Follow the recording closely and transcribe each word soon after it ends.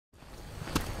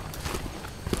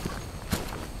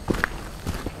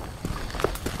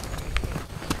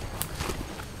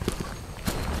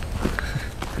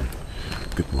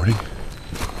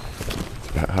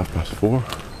before.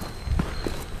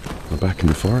 We're back in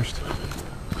the forest.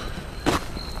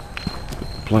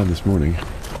 The plan this morning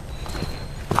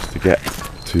was to get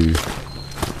to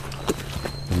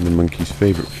one of the monkeys'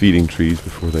 favourite feeding trees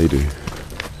before they do.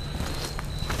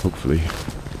 Hopefully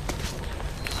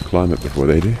climb it before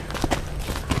they do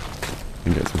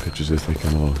and get some pictures as they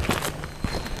come along.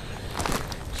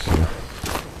 So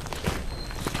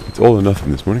it's all or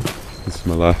nothing this morning. This is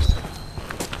my last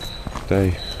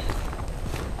day.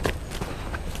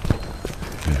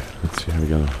 Yeah, let's see how we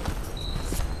go.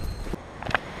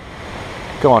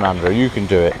 Come on, Andrew, you can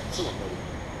do it.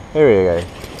 Here we go.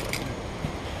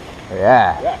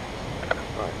 Yeah. Yeah.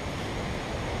 Right.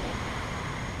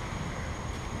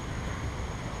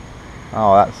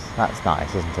 Oh, that's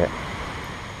nice, isn't it?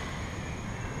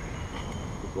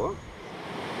 What?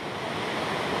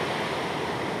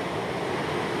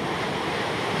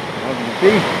 As you can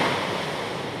see,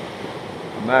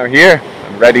 I'm now here.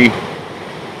 I'm ready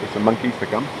for some monkeys to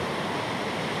come.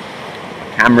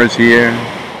 My camera's here.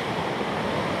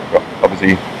 I've got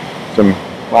obviously some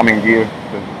climbing gear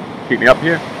to keep me up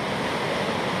here.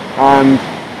 And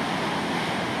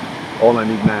all I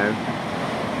need now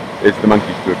is the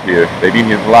monkeys to appear. They've been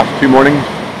here for the last 2 mornings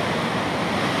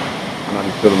and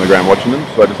I'm still on the ground watching them,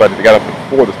 so I decided to get up at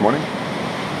 4 this morning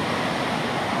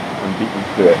and beat them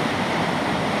to it.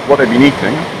 What they've been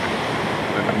eating,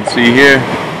 as you can see here,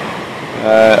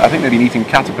 I think they've been eating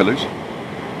caterpillars. So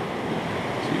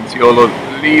you can see all the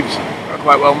leaves are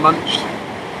quite well munched.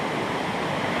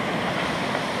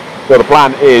 So the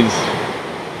plan is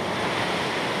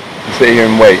to sit here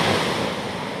and wait.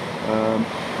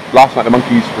 Last night the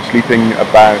monkeys were sleeping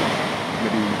about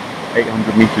maybe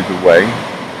 800 meters away.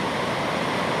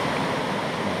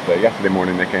 So yesterday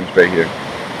morning they came straight here.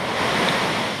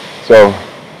 So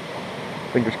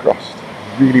fingers crossed.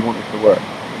 Really want this to work.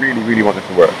 Really want this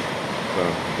to work. So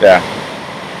yeah,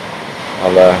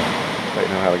 I'll let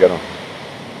you know how I get on.